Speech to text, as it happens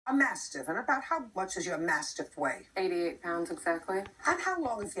A Mastiff. And about how much does your Mastiff weigh? 88 pounds exactly. And how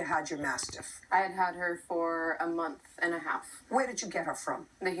long have you had your Mastiff? I had her for a month and a half. Where did you get her from?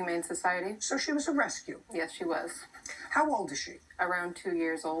 The Humane Society. So she was a rescue? Yes, she was. How old is she? Around 2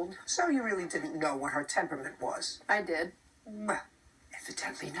 years old. So you really didn't know what her temperament was? I did. Well,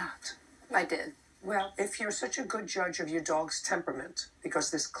 evidently not. I did. Well, if you're such a good judge of your dog's temperament,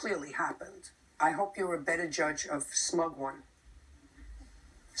 because this clearly happened, I hope you're a better judge of Smug one.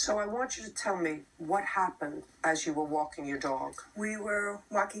 So I want you to tell me what happened as you were walking your dog. We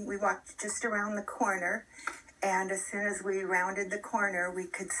walked just around the corner, and as soon as we rounded the corner, we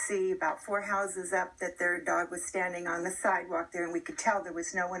could see about 4 houses up that their dog was standing on the sidewalk there, and we could tell there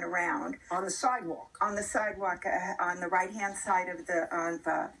was no one around. On the sidewalk? On the sidewalk, on the right-hand side of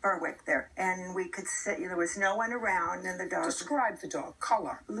the Berwick there. And we could see there was no one around, and the dog... Describe the dog.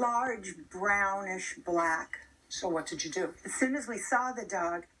 Color. Large, brownish, black. So what did you do? As soon as we saw the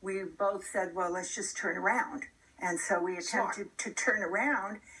dog, we both said, well, let's just turn around. And so we attempted to turn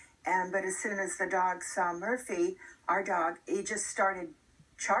around, but as soon as the dog saw Murphy, our dog, he just started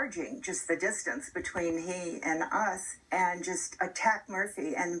charging just the distance between he and us and just attacked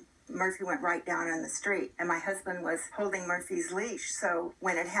Murphy. And Murphy went right down on the street. And my husband was holding Murphy's leash. So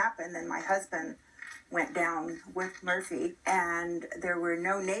when it happened, then my husband went down with Murphy, and there were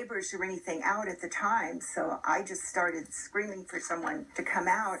no neighbors or anything out at the time, so I just started screaming for someone to come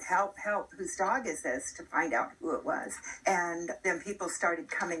out, help, whose dog is this, to find out who it was. And then people started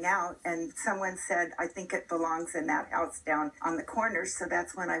coming out, and someone said, I think it belongs in that house down on the corner, so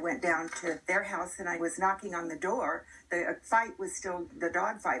that's when I went down to their house, and I was knocking on the door. The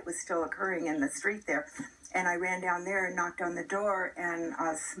dog fight was still occurring in the street there. And I ran down there and knocked on the door, and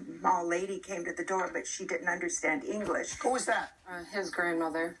a small lady came to the door, but she didn't understand English. Who was that? His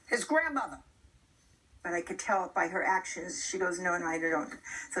grandmother. His grandmother? But I could tell by her actions. She goes, no, I don't.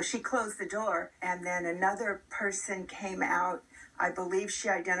 So she closed the door, and then another person came out. I believe she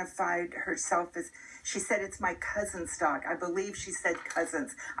identified herself as, she said, it's my cousin's dog. I believe she said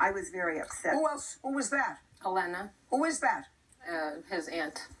cousins. I was very upset. Who else? Who was that? Helena. Who is that? His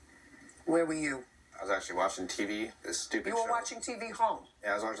aunt. Where were you? I was actually watching TV, this stupid show. You were watching TV home?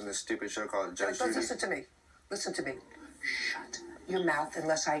 Yeah, I was watching this stupid show called Judge Judy. Listen to me. Listen to me. Shut your mouth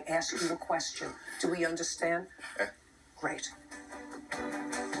unless I ask you a question. Do we understand? Great.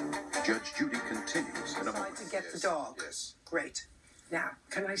 Judge Judy continues in a moment. To get the dog. Yes. Great. Now,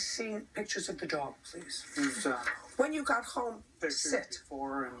 can I see pictures of the dog, please? He's, when you got home, sit.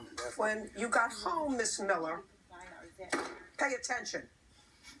 When you got home, Miss Miller, pay attention.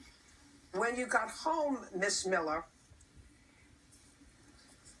 When you got home, Miss Miller,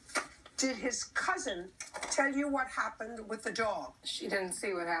 did his cousin tell you what happened with the dog? She didn't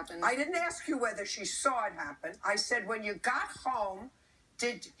see what happened. I didn't ask you whether she saw it happen. I said when you got home,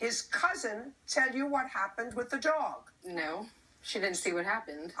 did his cousin tell you what happened with the dog? No, she didn't see what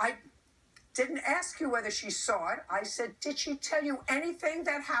happened. I didn't ask you whether she saw it. I said, did she tell you anything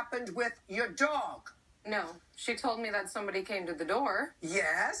that happened with your dog? No, she told me that somebody came to the door.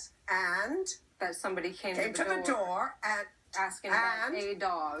 Yes, and? That somebody came to the door and asking about a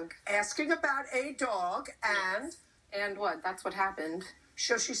dog. Asking about a dog, and? And what? That's what happened.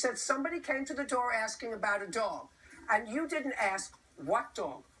 So she said somebody came to the door asking about a dog, and you didn't ask what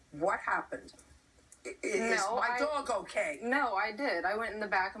dog, what happened. Is my dog okay? No, I did. I went in the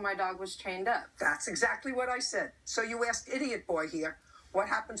back and my dog was chained up. That's exactly what I said. So you asked idiot boy here what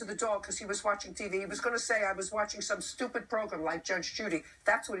happened to the dog because he was watching TV. He was going to say I was watching some stupid program like Judge Judy.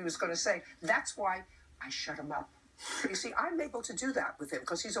 That's what he was going to say. That's why I shut him up. You see, I'm able to do that with him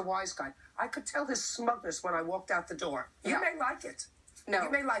because he's a wise guy. I could tell his smugness when I walked out the door. You may like it. No.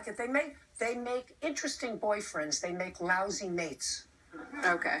 You may like it. They make interesting boyfriends. They make lousy mates.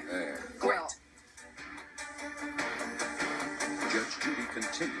 Okay. Great. Well. Judge Judy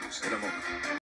continues in a moment.